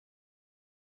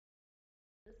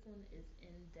one is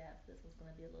in depth. This one's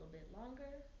going to be a little bit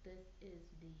longer. This is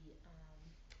the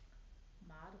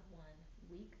Mod 1,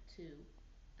 Week 2,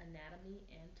 Anatomy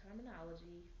and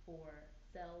Terminology for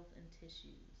Cells and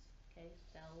Tissues. Okay,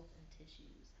 cells and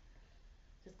tissues.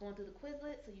 Just going through the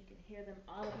Quizlet so you can hear them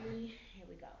audibly. Here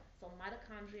we go. So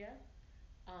mitochondria,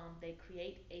 they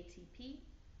create ATP.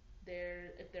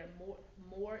 If they're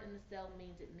more in the cell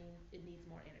means it needs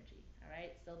more energy. All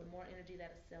right. So the more energy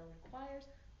that a cell requires,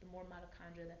 the more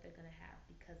mitochondria that they're going to have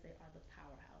because they are the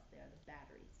powerhouse. They are the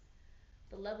batteries.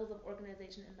 The levels of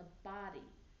organization in the body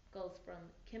goes from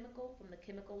the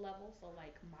chemical level, so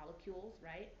like molecules,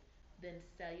 right? Then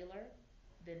cellular,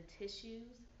 then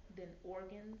tissues, then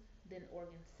organs, then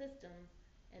organ systems,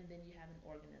 and then you have an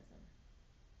organism.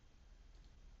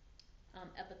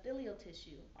 Epithelial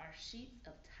tissue are sheets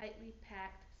of tightly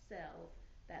packed cells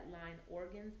that line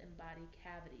organs and body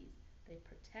cavities. They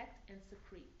protect and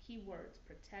secrete. Keywords: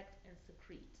 protect and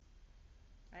secrete.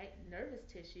 Right? Nervous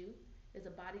tissue is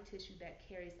a body tissue that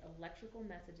carries electrical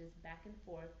messages back and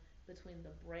forth between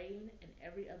the brain and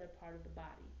every other part of the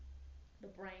body.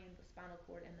 The brain, the spinal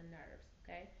cord, and the nerves.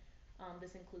 Okay?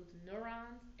 This includes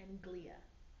neurons and glia.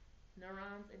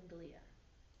 Neurons and glia.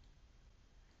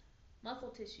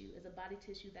 Muscle tissue is a body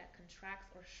tissue that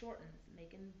contracts or shortens,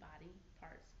 making body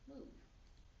parts move.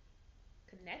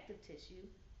 Connective tissue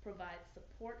provides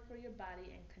support for your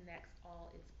body and connects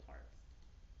all its parts.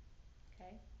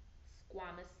 Okay?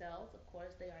 Squamous cells, of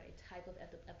course, they are a type of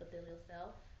epithelial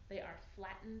cell. They are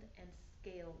flattened and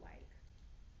scale-like.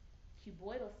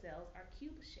 Cuboidal cells are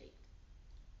cube-shaped.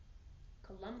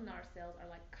 Columnar cells are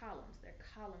like columns. They're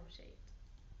column-shaped.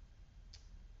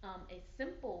 A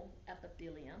simple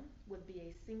epithelium would be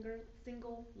a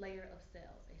single layer of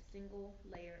cells, a single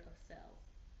layer of cells.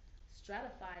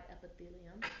 Stratified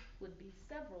epithelium would be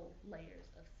several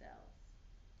layers of cells.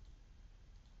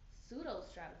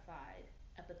 Pseudostratified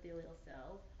epithelial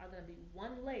cells are going to be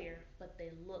one layer, but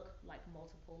they look like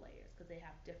multiple layers because they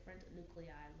have different nuclei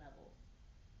levels.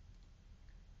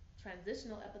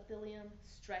 Transitional epithelium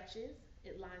stretches.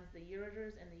 It lines the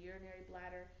ureters and the urinary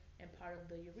bladder and part of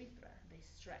the urethra. They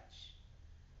stretch.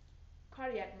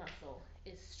 Cardiac muscle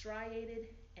is striated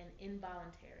and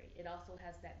involuntary. It also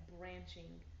has that branching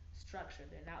structure.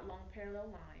 They're not long parallel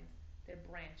lines, they're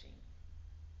branching.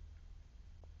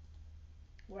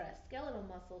 Whereas skeletal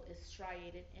muscle is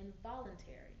striated and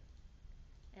voluntary,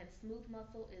 and smooth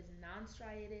muscle is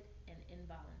non-striated and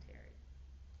involuntary.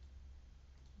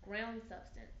 Ground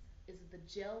substance is the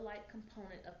gel-like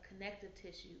component of connective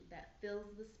tissue that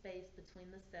fills the space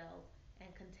between the cells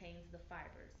and contains the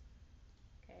fibers.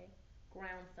 Okay?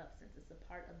 Ground substance is a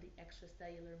part of the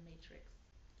extracellular matrix.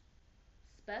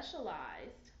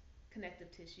 Specialized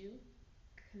connective tissue.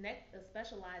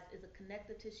 Specialized is a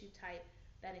connective tissue type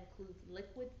that includes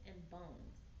liquids and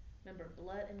bones. Remember,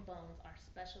 blood and bones are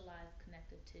specialized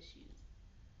connective tissues.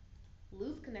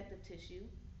 Loose connective tissue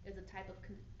is a type of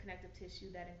connective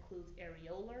tissue that includes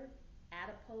areolar,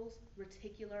 adipose,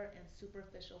 reticular, and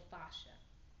superficial fascia.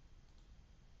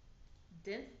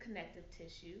 Dense connective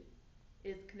tissue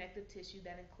is connective tissue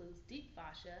that includes deep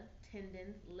fascia,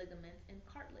 tendons, ligaments, and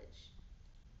cartilage.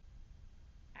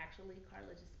 Actually,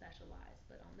 cartilage is specialized,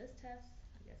 but on this test,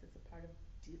 I guess it's a part of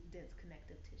dense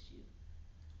connective tissue.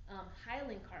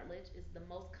 Hyaline cartilage is the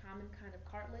most common kind of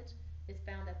cartilage. It's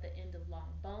found at the end of long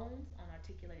bones, on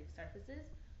articulated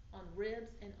surfaces, on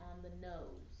ribs, and on the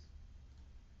nose.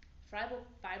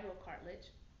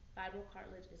 Fibrocartilage.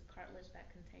 Fibrocartilage is cartilage that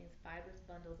contains fibrous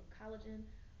bundles of collagen,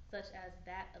 such as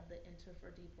that of the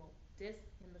intervertebral disc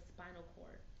in the spinal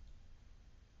cord.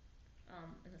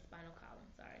 In the spinal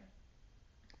column, sorry.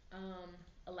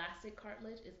 Elastic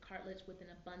cartilage is cartilage with an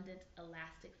abundant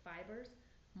elastic fibers,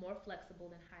 more flexible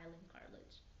than hyaline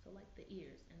cartilage, so like the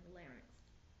ears and the larynx.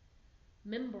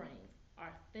 Membranes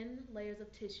are thin layers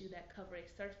of tissue that cover a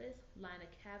surface, line a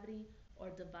cavity, or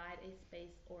divide a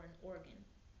space or an organ.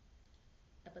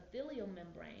 Epithelial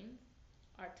membranes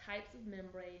are types of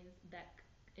membranes that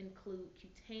include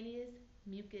cutaneous,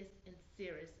 mucous, and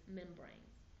serous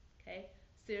membranes. Okay?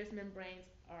 Serous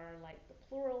membranes are like the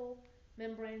pleural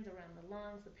membranes around the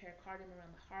lungs, the pericardium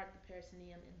around the heart, the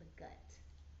peritoneum, and the gut.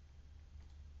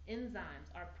 Enzymes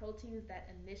are proteins that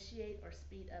initiate or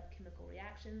speed up chemical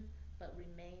reactions but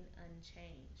remain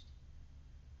unchanged.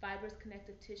 Fibrous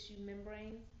connective tissue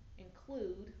membranes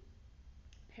include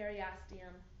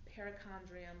periosteum,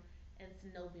 perichondrium, and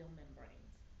synovial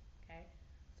membranes. Okay?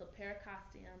 So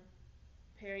perichondrium,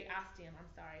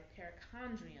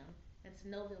 and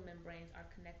synovial membranes are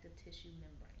connective tissue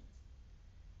membranes.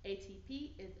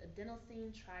 ATP is adenosine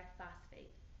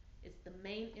triphosphate. It's the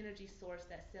main energy source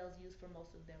that cells use for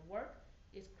most of their work.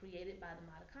 is created by the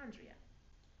mitochondria.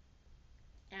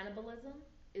 Anabolism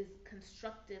is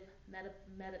constructive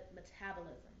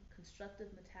metabolism. Constructive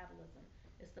metabolism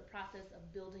is the process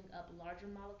of building up larger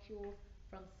molecules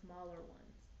from smaller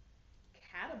ones.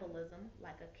 Catabolism,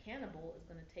 like a cannibal is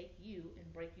going to take you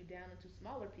and break you down into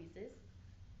smaller pieces,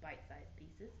 bite-sized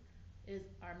pieces, is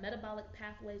our metabolic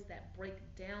pathways that break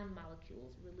down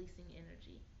molecules, releasing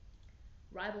energy.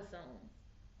 Ribosomes.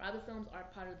 Ribosomes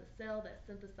are part of the cell that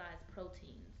synthesize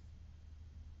proteins.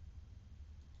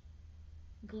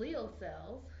 Glial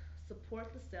cells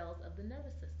support the cells of the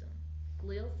nervous system.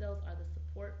 Glial cells are the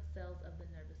support cells of the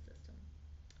nervous system.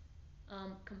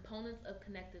 Components of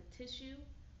connective tissue.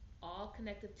 All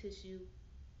connective tissue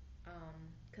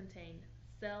contain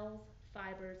cells,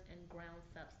 fibers, and ground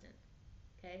substance.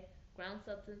 Okay? Ground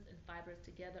substance and fibers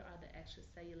together are the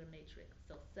extracellular matrix.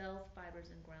 So cells,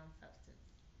 fibers, and ground substance.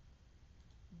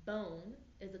 Bone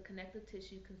is a connective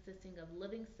tissue consisting of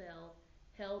living cells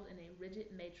held in a rigid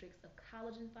matrix of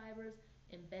collagen fibers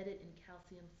embedded in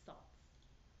calcium salts.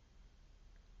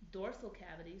 Dorsal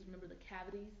cavities, remember the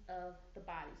cavities of the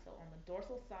body. So on the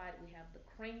dorsal side, we have the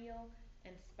cranial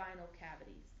and spinal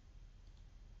cavities.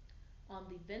 On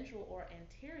the ventral or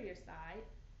anterior side,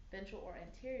 ventral or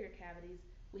anterior cavities,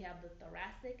 we have the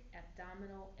thoracic,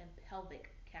 abdominal, and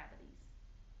pelvic cavities.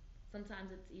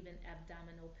 Sometimes it's even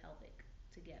abdominal-pelvic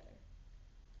together.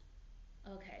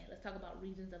 Okay, let's talk about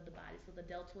regions of the body. So the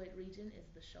deltoid region is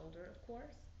the shoulder, of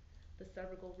course. The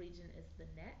cervical region is the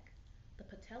neck. The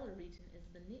patellar region is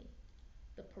the knee.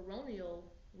 The peroneal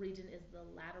region is the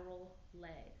lateral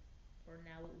leg, or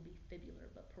now it would be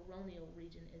fibular, but peroneal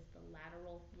region is the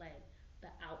lateral leg,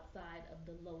 the outside of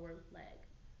the lower leg.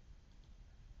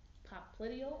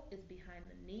 Popliteal is behind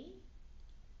the knee.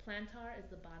 Plantar is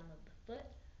the bottom of the foot.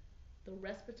 The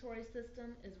respiratory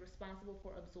system is responsible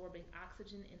for absorbing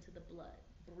oxygen into the blood,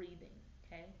 breathing,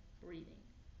 okay? Breathing.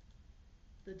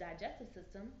 The digestive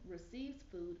system receives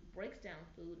food, breaks down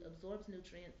food, absorbs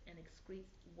nutrients, and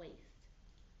excretes waste.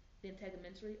 The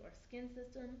integumentary or skin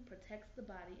system protects the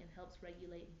body and helps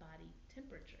regulate body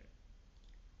temperature.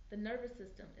 The nervous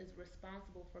system is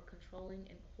responsible for controlling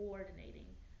and coordinating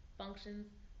functions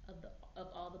of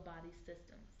all the body's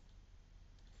systems.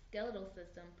 Skeletal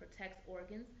system protects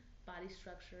organs, body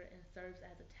structure, and serves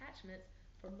as attachments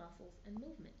for muscles and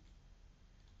movements.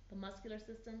 The muscular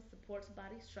system supports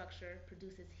body structure,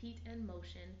 produces heat and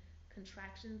motion,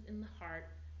 contractions in the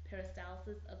heart,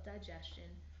 peristalsis of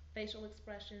digestion, facial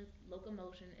expressions,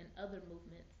 locomotion, and other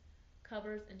movements,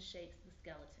 covers and shapes the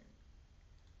skeleton.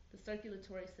 The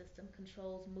circulatory system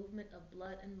controls movement of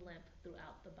blood and lymph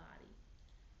throughout the body.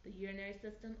 The urinary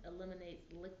system eliminates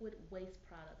liquid waste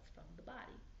products from the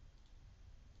body.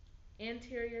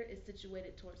 Anterior is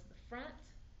situated towards the front.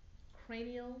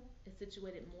 Cranial is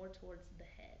situated more towards the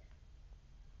head.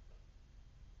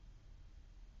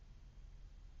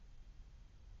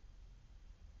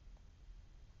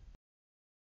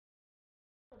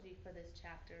 For this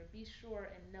chapter, be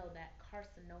sure and know that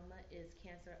carcinoma is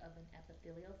cancer of an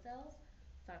epithelial cells.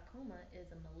 Sarcoma is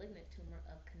a malignant tumor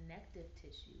of connective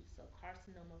tissue. So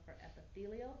carcinoma for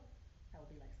epithelial, that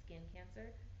would be like skin cancer,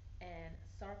 and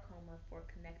sarcoma for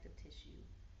connective tissue.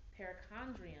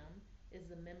 Perichondrium is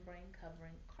the membrane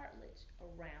covering cartilage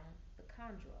around the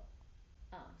chondrule,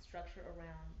 structure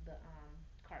around the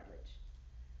cartilage.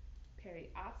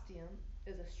 Periosteum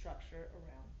is a structure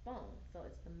around bone, so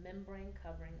it's the membrane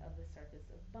covering of the surface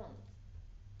of bones.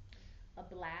 A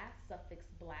blast, suffix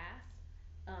blast,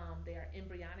 they are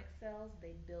embryonic cells,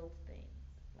 they build things.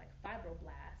 Like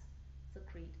fibroblasts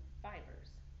secrete fibers,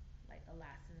 like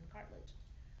elastin and cartilage.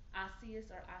 Osseous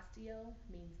or osteo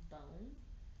means bone.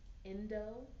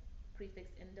 Endo,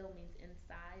 prefix endo means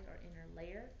inside or inner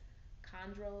layer.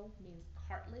 Chondro means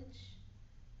cartilage.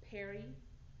 Peri,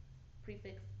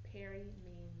 prefix peri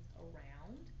means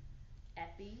around.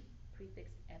 Epi,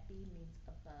 prefix epi means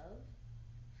above.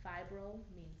 Fibro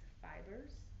means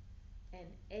fibers. And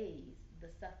ase, the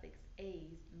suffix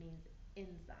ase means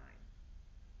enzyme.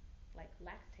 Like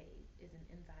lactase is an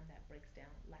enzyme that breaks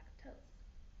down lactose.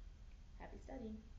 Happy studying.